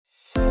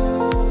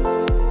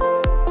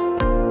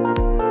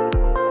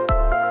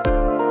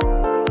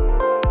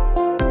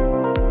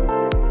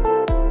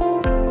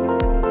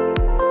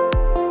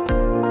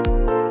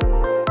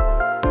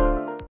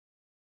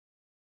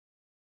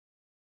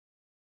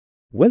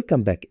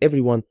Welcome back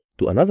everyone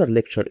to another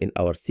lecture in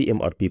our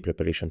CMRP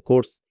preparation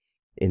course.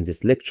 In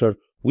this lecture,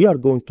 we are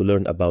going to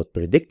learn about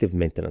predictive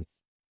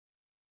maintenance.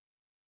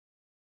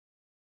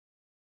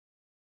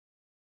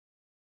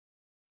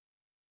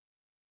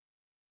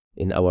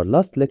 In our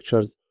last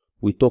lectures,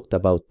 we talked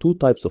about two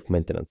types of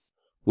maintenance,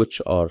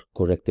 which are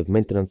corrective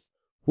maintenance,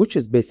 which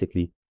is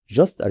basically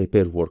just a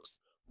repair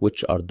works,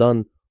 which are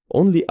done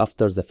only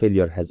after the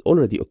failure has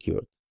already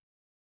occurred.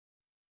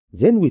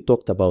 Then we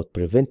talked about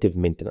preventive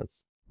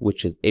maintenance,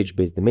 which is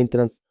age-based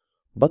maintenance,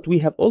 but we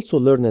have also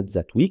learned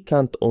that we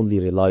can't only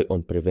rely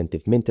on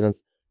preventive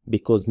maintenance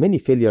because many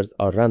failures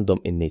are random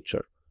in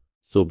nature.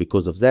 So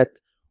because of that,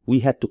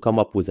 we had to come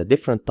up with a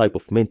different type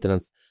of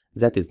maintenance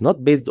that is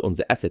not based on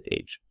the asset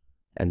age.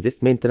 And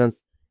this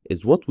maintenance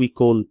is what we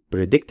call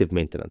predictive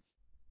maintenance.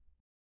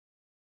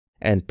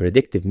 And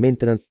predictive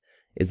maintenance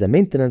is a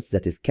maintenance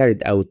that is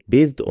carried out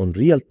based on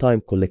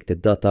real-time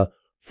collected data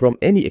from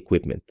any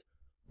equipment,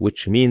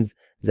 which means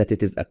that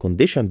it is a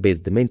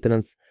condition-based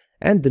maintenance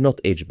and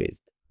not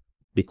age-based,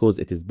 because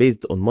it is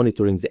based on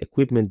monitoring the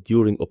equipment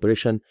during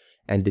operation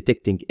and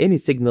detecting any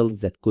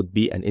signals that could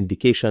be an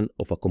indication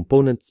of a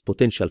component's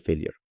potential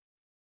failure.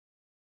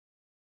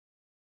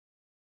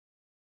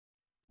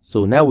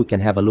 So now we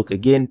can have a look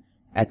again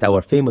at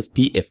our famous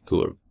PF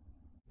curve.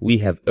 We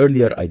have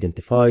earlier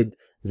identified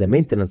the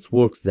maintenance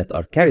works that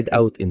are carried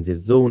out in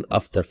this zone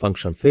after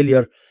function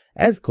failure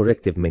as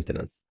corrective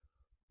maintenance,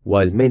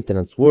 while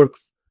maintenance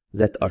works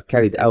that are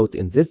carried out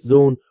in this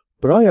zone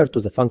prior to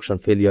the function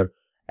failure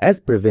as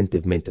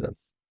preventive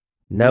maintenance.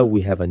 Now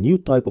we have a new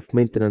type of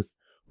maintenance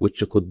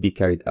which could be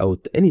carried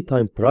out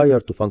anytime prior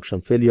to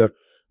function failure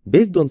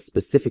based on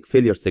specific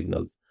failure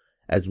signals.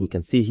 As we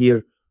can see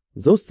here,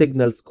 those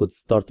signals could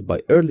start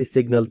by early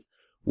signals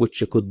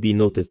which could be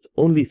noticed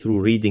only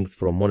through readings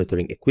from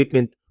monitoring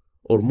equipment,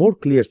 or more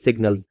clear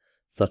signals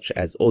such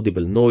as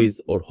audible noise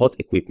or hot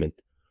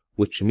equipment,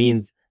 which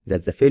means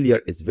that the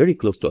failure is very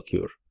close to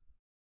occur.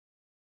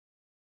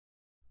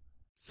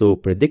 So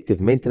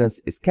predictive maintenance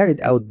is carried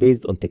out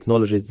based on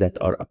technologies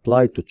that are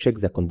applied to check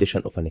the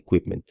condition of an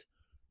equipment.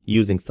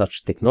 Using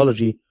such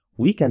technology,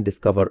 we can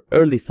discover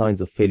early signs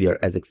of failure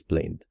as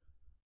explained.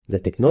 The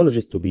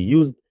technologies to be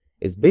used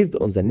is based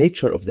on the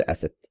nature of the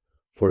asset.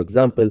 For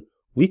example,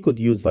 we could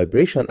use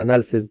vibration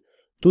analysis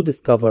to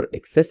discover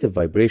excessive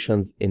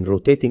vibrations in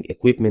rotating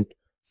equipment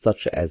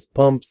such as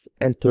pumps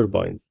and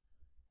turbines.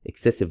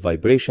 Excessive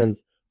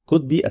vibrations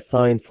could be a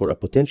sign for a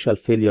potential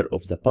failure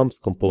of the pump's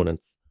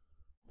components.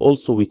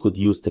 Also, we could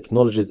use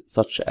technologies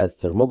such as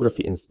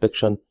thermography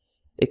inspection.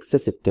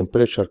 Excessive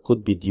temperature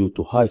could be due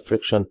to high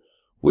friction,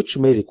 which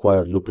may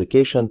require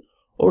lubrication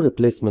or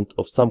replacement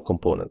of some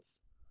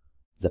components.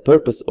 The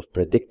purpose of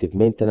predictive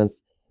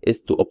maintenance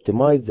is to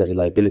optimize the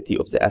reliability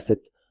of the asset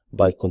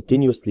by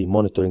continuously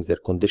monitoring their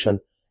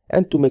condition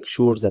and to make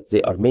sure that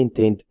they are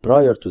maintained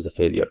prior to the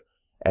failure,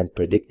 and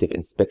predictive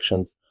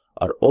inspections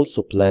are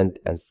also planned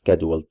and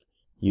scheduled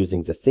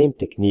using the same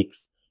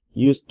techniques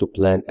used to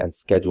plan and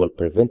schedule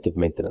preventive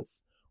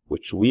maintenance,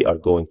 which we are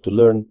going to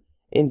learn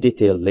in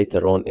detail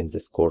later on in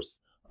this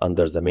course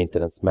under the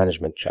maintenance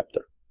management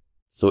chapter.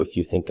 So if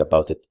you think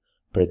about it,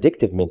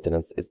 predictive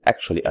maintenance is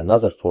actually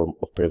another form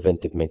of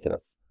preventive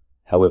maintenance.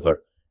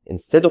 However,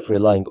 instead of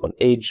relying on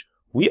age,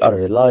 we are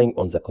relying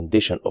on the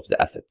condition of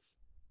the assets.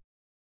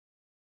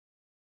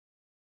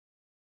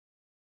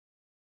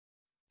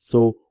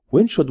 So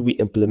when should we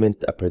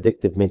implement a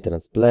predictive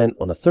maintenance plan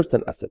on a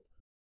certain asset?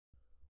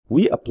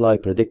 We apply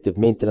predictive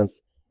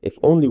maintenance if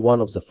only one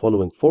of the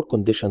following four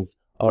conditions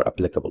are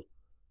applicable.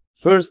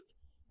 First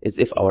is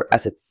if our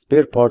asset's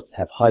spare parts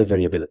have high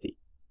variability.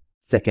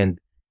 Second,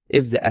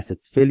 if the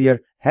asset's failure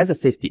has a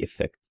safety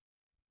effect.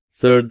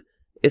 Third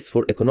is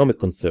for economic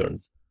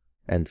concerns.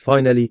 And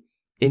finally,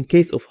 in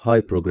case of high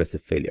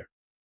progressive failure.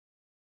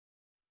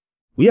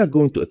 We are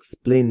going to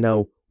explain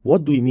now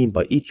what do we mean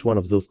by each one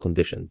of those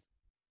conditions.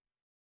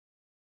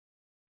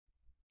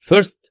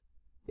 First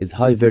is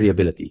high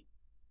variability.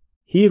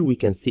 Here we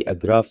can see a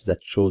graph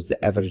that shows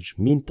the average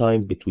mean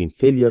time between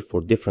failure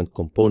for different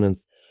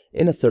components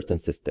in a certain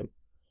system,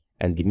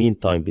 and the mean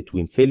time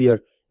between failure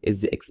is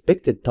the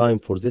expected time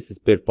for this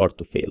spare part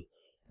to fail,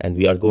 and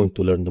we are going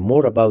to learn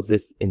more about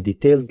this in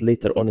details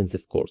later on in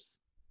this course.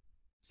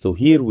 So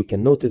here we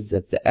can notice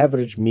that the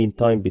average mean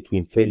time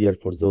between failure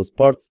for those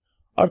parts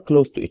are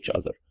close to each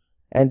other,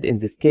 and in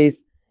this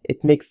case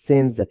it makes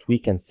sense that we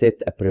can set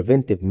a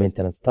preventive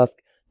maintenance task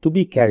to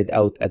be carried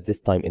out at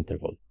this time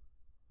interval.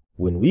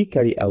 When we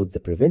carry out the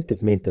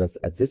preventive maintenance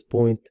at this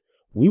point,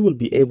 we will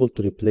be able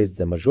to replace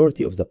the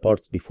majority of the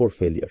parts before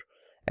failure,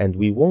 and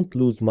we won't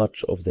lose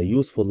much of the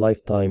useful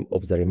lifetime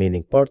of the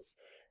remaining parts,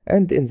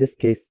 and in this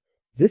case,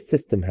 this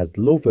system has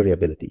low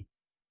variability,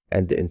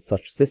 and in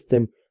such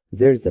system,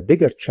 there is a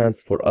bigger chance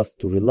for us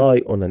to rely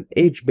on an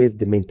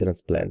age-based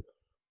maintenance plan,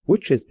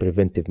 which is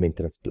preventive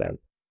maintenance plan.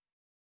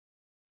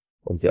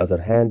 On the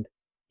other hand,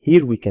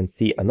 here we can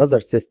see another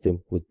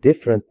system with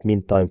different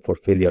mean time for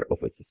failure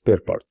of its spare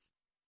parts.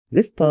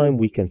 This time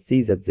we can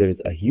see that there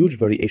is a huge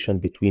variation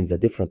between the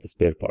different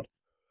spare parts,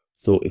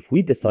 So if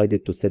we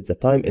decided to set the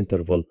time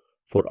interval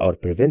for our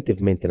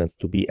preventive maintenance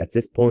to be at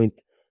this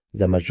point,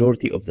 the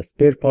majority of the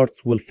spare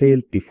parts will fail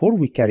before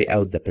we carry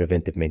out the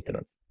preventive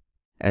maintenance.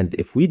 And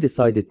if we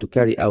decided to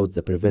carry out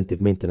the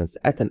preventive maintenance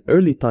at an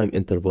early time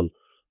interval,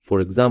 for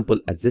example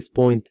at this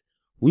point,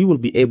 we will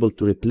be able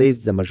to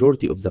replace the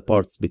majority of the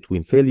parts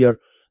between failure,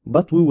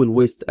 but we will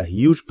waste a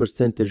huge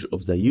percentage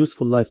of the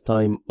useful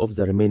lifetime of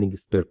the remaining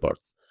spare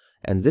parts.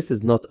 And this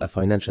is not a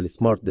financially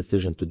smart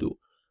decision to do.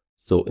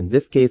 So in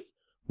this case,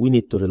 we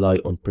need to rely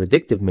on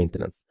predictive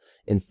maintenance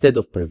instead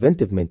of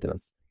preventive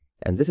maintenance.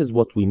 And this is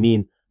what we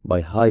mean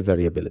by high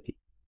variability.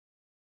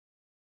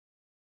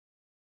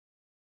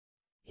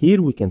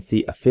 Here we can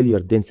see a failure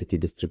density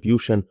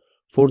distribution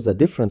for the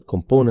different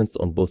components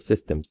on both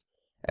systems.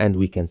 And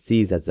we can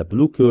see that the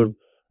blue curve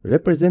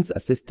represents a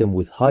system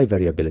with high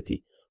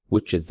variability,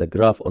 which is the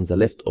graph on the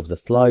left of the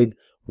slide,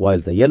 while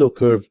the yellow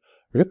curve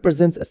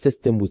represents a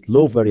system with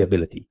low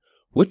variability,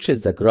 which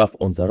is the graph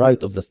on the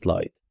right of the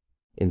slide.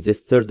 In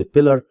this third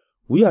pillar,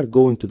 we are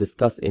going to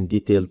discuss in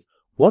details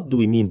what do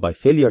we mean by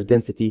failure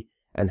density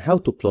and how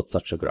to plot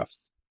such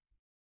graphs.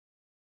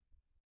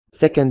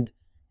 Second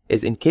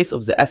is in case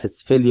of the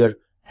asset's failure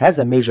has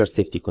a major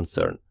safety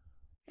concern.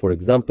 For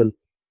example,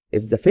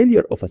 if the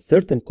failure of a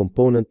certain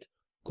component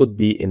could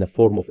be in a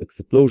form of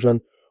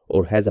explosion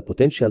or has a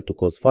potential to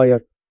cause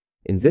fire,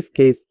 in this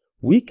case,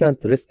 we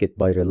can't risk it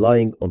by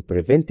relying on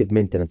preventive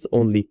maintenance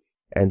only,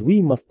 and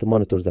we must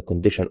monitor the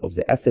condition of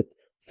the asset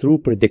through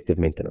predictive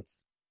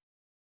maintenance.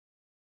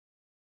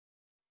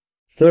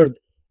 Third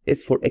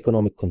is for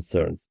economic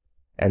concerns,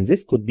 and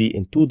this could be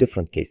in two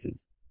different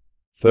cases.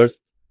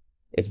 First,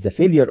 if the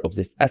failure of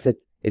this asset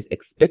is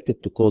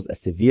expected to cause a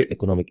severe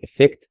economic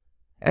effect,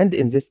 and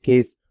in this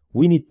case,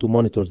 we need to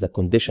monitor the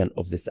condition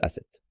of this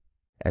asset.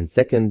 And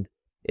second,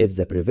 if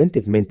the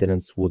preventive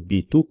maintenance would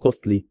be too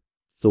costly,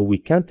 so we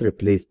can't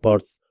replace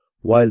parts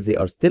while they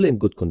are still in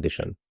good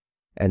condition.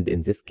 And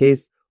in this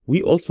case,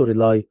 we also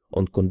rely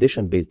on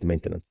condition-based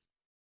maintenance.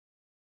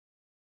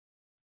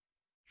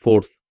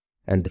 Fourth,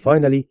 and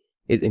finally,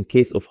 is in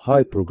case of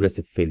high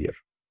progressive failure.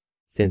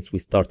 Since we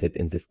started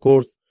in this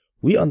course,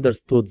 we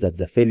understood that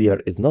the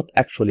failure is not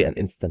actually an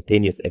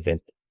instantaneous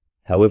event.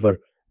 However,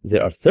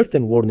 there are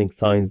certain warning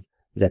signs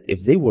that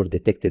if they were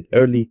detected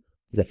early,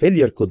 the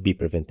failure could be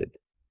prevented.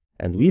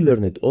 And we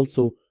learned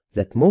also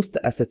that most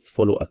assets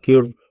follow a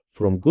curve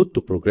from good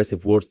to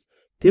progressive worse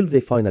till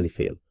they finally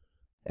fail.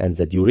 And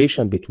the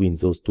duration between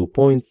those 2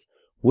 points,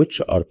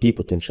 which are P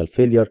potential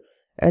failure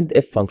and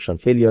F function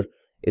failure,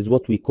 is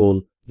what we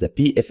call the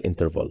PF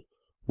interval,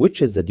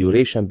 which is the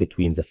duration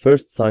between the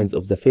first signs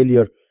of the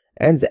failure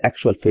and the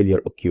actual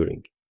failure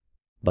occurring.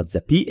 But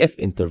the PF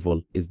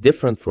interval is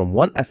different from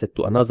one asset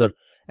to another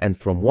and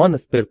from one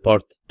spare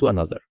part to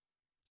another.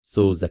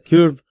 So the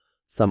curve,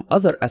 some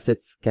other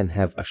assets can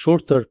have a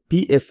shorter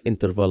PF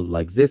interval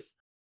like this,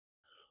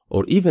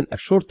 or even a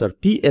shorter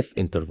PF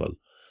interval.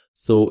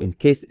 So in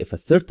case if a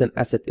certain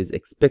asset is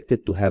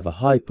expected to have a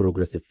high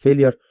progressive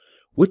failure,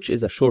 which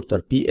is a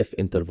shorter PF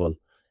interval,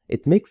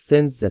 it makes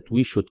sense that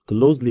we should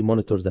closely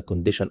monitor the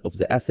condition of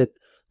the asset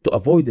to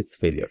avoid its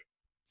failure.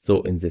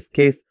 So in this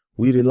case,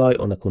 we rely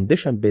on a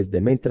condition-based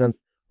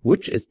maintenance,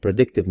 which is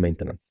predictive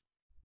maintenance.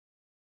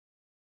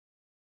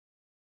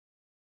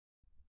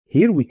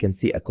 Here we can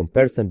see a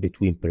comparison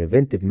between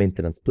preventive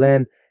maintenance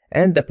plan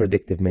and a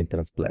predictive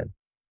maintenance plan.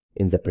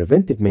 In the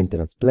preventive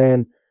maintenance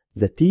plan,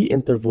 the T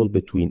interval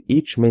between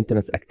each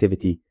maintenance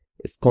activity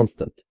is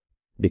constant,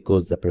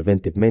 because the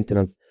preventive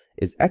maintenance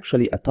is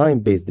actually a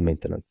time-based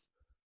maintenance.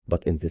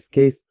 But in this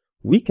case,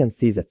 we can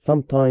see that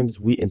sometimes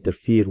we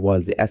interfere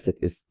while the asset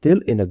is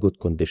still in a good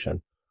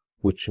condition,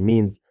 which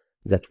means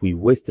that we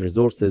waste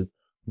resources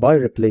by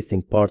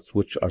replacing parts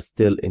which are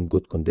still in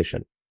good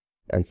condition.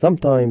 And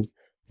sometimes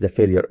the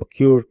failure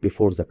occurs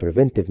before the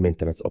preventive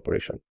maintenance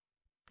operation.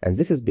 And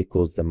this is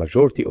because the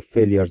majority of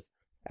failures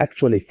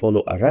actually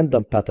follow a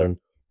random pattern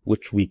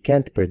which we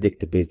can't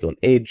predict based on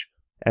age,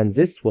 and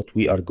this is what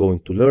we are going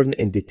to learn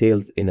in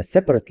details in a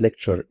separate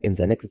lecture in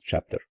the next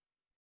chapter.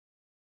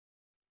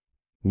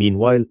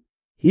 Meanwhile,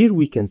 here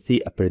we can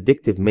see a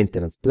predictive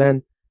maintenance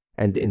plan,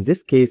 and in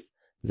this case,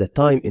 the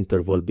time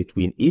interval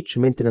between each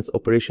maintenance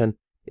operation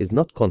is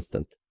not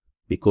constant,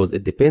 because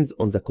it depends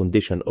on the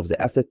condition of the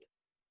asset.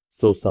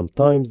 So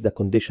sometimes the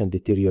condition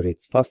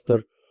deteriorates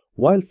faster,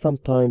 while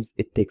sometimes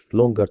it takes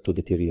longer to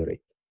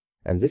deteriorate.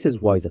 And this is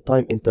why the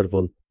time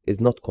interval is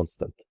not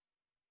constant.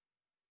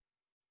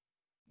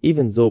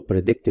 Even though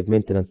predictive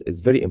maintenance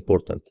is very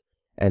important,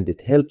 and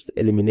it helps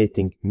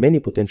eliminating many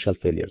potential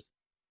failures.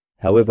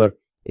 However,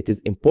 it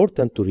is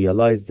important to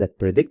realize that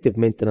predictive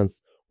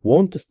maintenance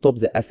won't stop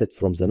the asset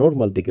from the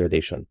normal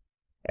degradation,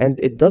 and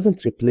it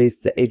doesn't replace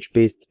the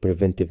age-based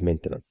preventive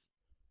maintenance.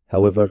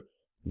 However,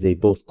 they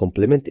both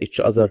complement each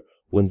other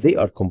when they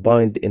are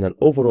combined in an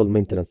overall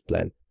maintenance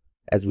plan.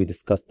 As we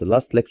discussed the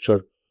last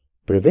lecture,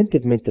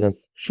 preventive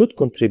maintenance should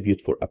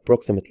contribute for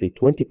approximately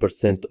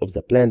 20% of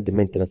the planned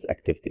maintenance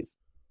activities.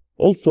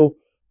 Also,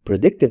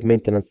 predictive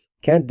maintenance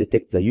can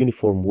detect the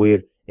uniform wear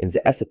in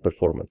the asset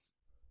performance.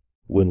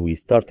 When we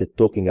started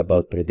talking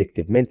about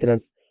predictive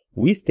maintenance,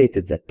 we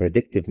stated that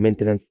predictive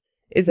maintenance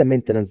is a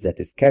maintenance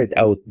that is carried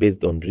out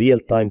based on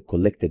real-time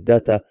collected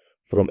data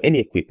from any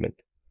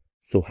equipment.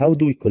 So how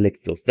do we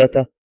collect those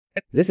data?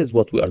 This is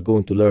what we are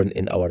going to learn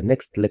in our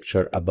next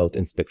lecture about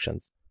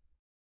inspections.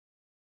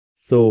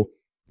 So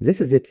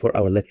this is it for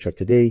our lecture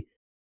today.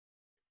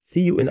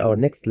 See you in our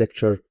next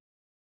lecture.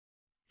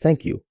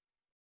 Thank you.